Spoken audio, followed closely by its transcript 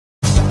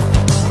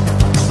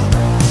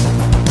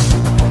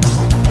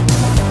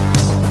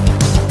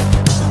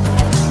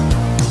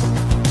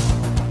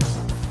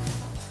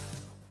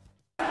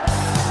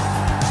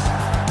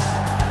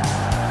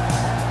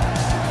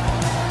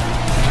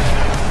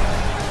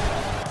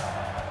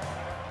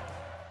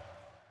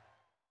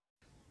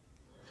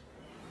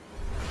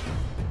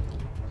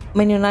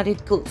Man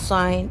United could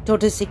sign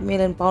 £36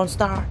 million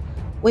star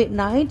with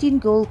 19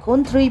 goal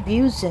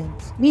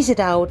contributions, missed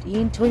out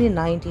in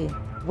 2019.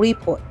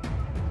 Report.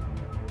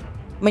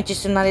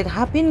 Manchester United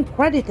have been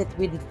credited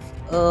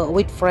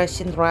with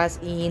fresh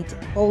interest in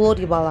Paulo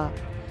Dybala,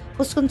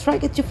 whose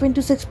contract at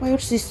Juventus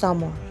expires this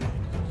summer.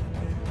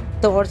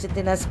 The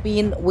Argentine has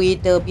been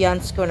with the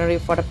Bianconeri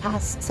for the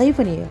past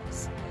 7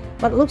 years,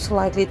 but looks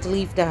likely to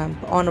leave them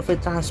on a free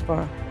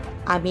transfer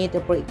amid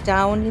a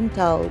breakdown in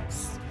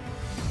talks.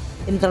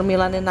 Inter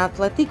Milan and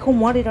Atletico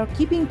Madrid are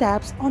keeping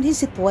tabs on his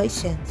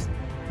situations,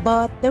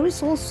 but there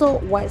is also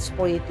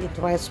widespread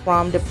interest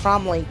from the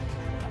Premier League.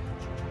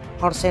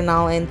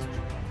 Arsenal and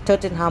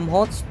Tottenham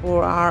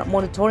Hotspur are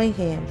monitoring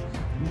him,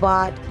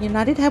 but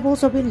United have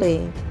also been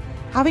linked,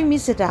 having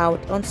missed out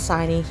on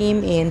signing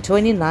him in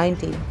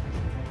 2019.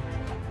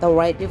 The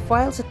Red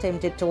Devils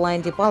attempted to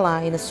land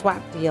Dybala in a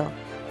swap deal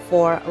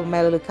for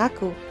Romelu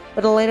Lukaku,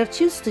 but the latter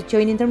chose to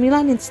join Inter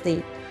Milan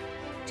instead.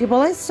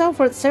 Dybala has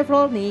suffered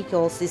several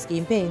niggles this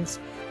campaign,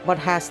 but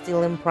has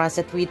still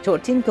impressed with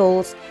 13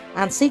 goals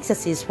and 6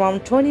 assists from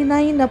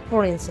 29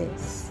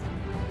 appearances.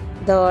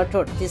 The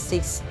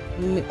 £36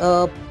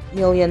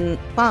 million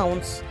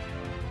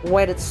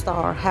weighted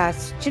star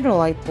has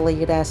generally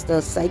played as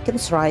the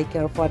second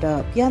striker for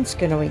the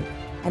Bianconeri,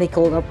 and he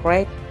could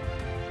operate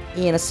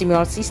in a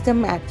similar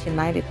system at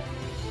United.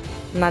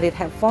 United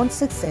have found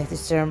success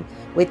this term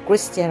with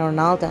Cristiano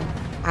Ronaldo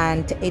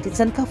and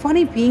Edinson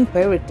Cavani being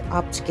paired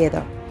up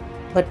together,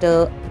 but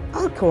the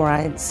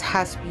occurrence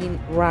has been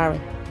rare.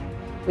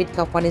 With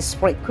Cavani's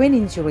frequent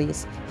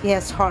injuries, he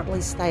has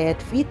hardly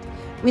stayed fit,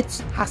 which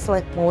has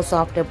left most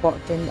of the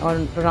burden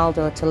on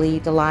Ronaldo to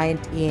lead the line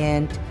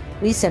in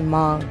recent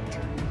months.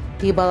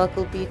 Dybala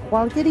could be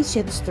quality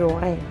additions to the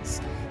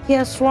ranks. He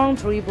has strong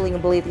dribbling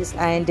abilities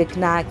and the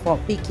knack for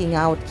picking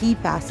out key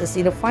passes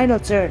in the final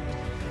third.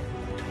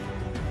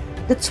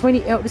 The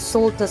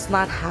 20-year-old does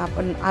not have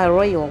an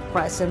aerial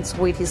presence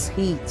with his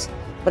feet,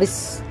 but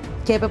is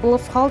capable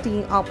of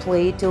holding up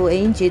play to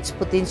engage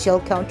potential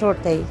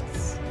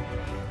counterattacks.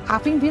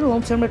 Having been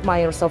long-term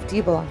admirers of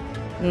Dybala,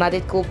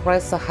 United could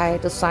press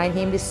ahead to sign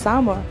him this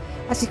summer,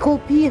 as he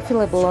could be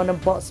available on a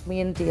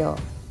Bosnian deal.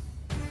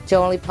 The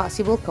only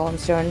possible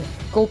concern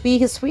could be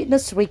his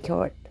fitness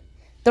record.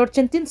 The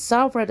Argentine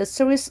suffered a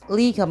serious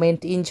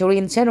ligament injury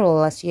in January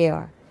last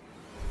year.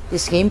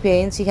 This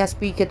campaign, he has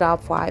picked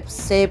up 5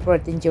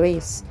 separate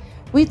injuries,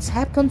 which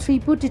have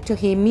contributed to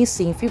him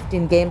missing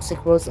 15 games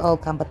across all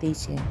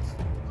competitions.